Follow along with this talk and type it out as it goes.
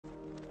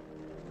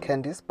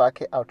Can this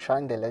Bakkie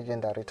outshine the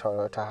legendary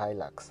Toyota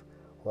Hilux?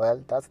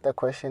 Well, that's the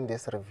question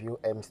this review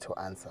aims to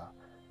answer.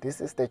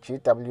 This is the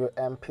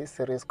GWM P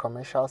series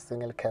commercial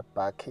single cab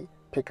Bakkie,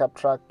 pickup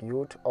truck,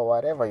 ute, or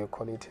whatever you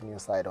call it in your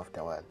side of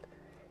the world.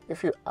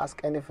 If you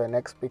ask any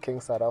Venex-speaking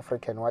South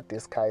African what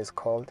this car is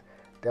called,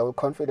 they will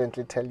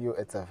confidently tell you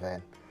it's a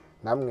van.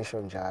 Nam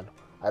ngisho njalo.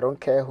 I don't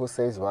care who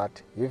says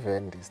what, you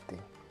van this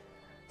thing.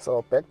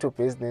 So back to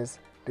business.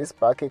 This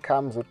Bakkie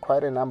comes with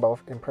quite a number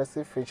of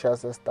impressive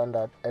features as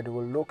standard, and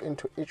we'll look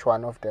into each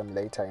one of them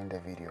later in the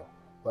video.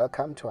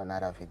 Welcome to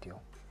another video.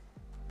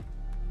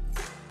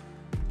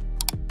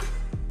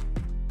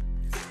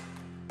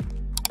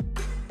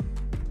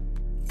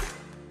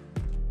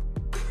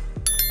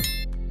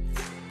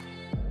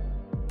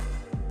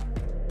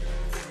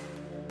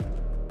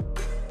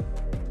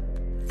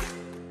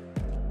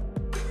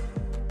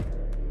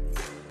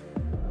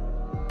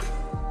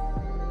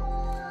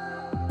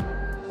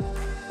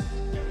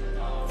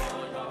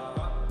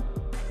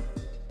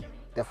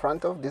 The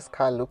front of this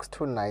car looks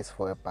too nice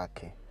for a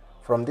Bakkie.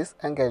 From this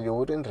angle you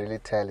wouldn't really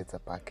tell it's a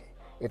Bakkie.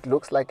 It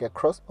looks like a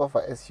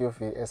crossover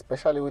SUV,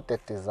 especially with the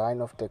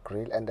design of the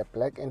grille and the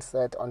black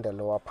insert on the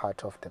lower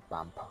part of the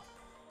bumper.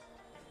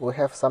 We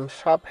have some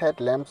sharp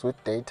headlamps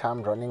with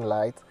daytime running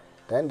lights.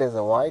 Then there's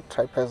a white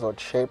trapezoid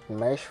shaped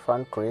mesh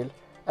front grille.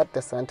 At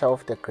the center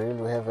of the grille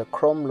we have a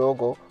chrome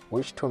logo,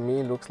 which to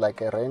me looks like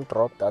a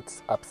raindrop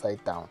that's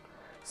upside down.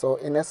 So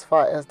in as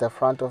far as the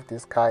front of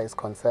this car is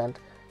concerned,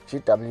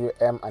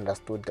 GWM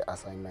understood the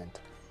assignment,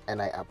 and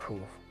I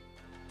approve.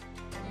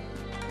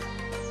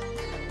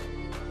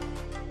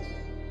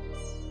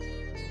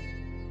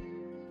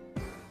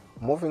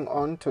 Moving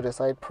on to the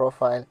side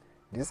profile,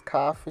 this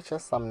car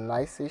features some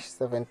nice-ish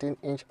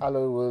 17-inch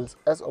alloy wheels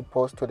as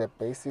opposed to the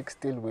basic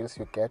steel wheels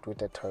you get with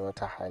the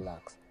Toyota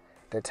Hilux.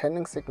 The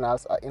turning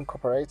signals are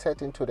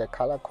incorporated into the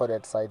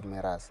color-coded side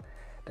mirrors.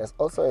 There's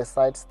also a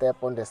side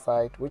step on the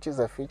side, which is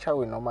a feature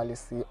we normally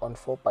see on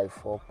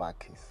 4x4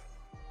 Bakkies.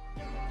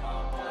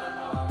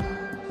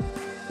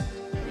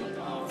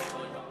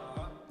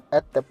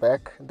 At the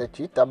back, the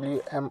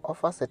GWM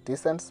offers a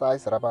decent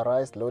sized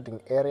rubberized loading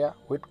area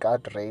with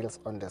guardrails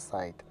on the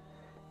side.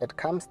 It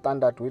comes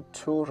standard with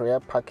 2 rear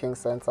parking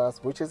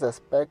sensors, which is a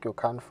spec you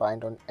can't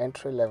find on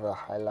entry-level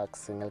Hilux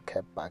single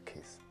cab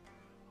Bakkies.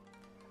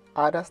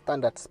 Other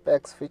standard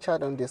specs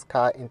featured on this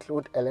car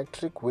include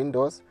electric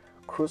windows,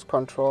 cruise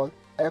control,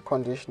 air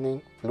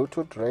conditioning,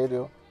 Bluetooth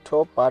radio,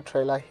 tow bar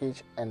trailer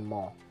hitch, and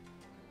more.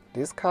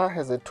 This car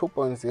has a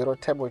 2.0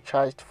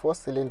 turbocharged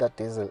 4-cylinder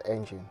diesel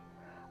engine.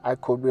 I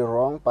could be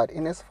wrong, but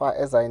in as far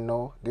as I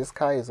know, this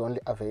car is only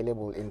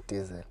available in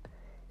diesel.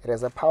 It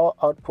has a power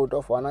output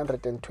of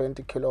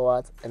 120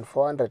 kilowatts and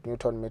 400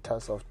 Newton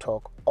meters of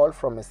torque, all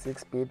from a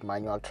 6-speed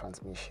manual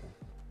transmission.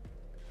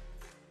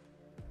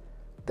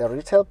 The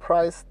retail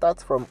price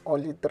starts from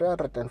only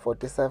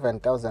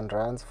 347,000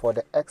 rands for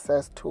the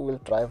XS 2-wheel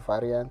drive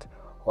variant,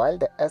 while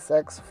the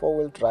SX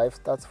 4-wheel drive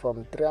starts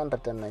from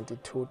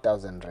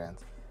 392,000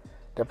 rands.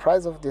 The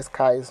price of this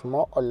car is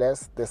more or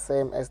less the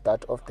same as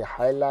that of the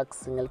Hilux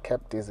single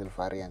cab diesel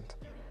variant.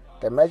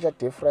 The major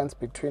difference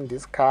between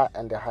this car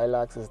and the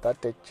Hilux is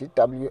that the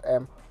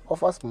GWM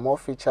offers more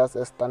features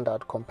as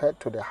standard compared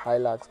to the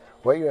Hilux,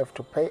 where you have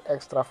to pay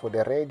extra for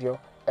the radio,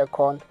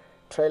 aircon,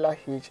 trailer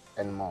hitch,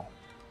 and more.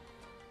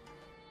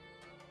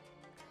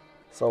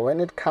 So when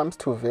it comes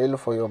to value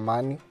for your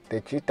money, the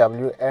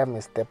GWM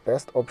is the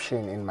best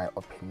option in my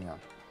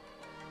opinion.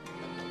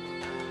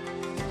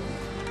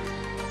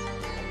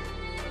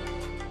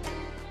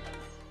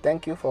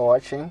 Thank you for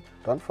watching.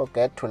 Don't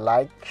forget to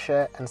like,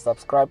 share and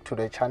subscribe to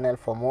the channel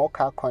for more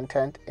car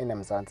content in a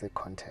Mzansi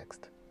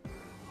context.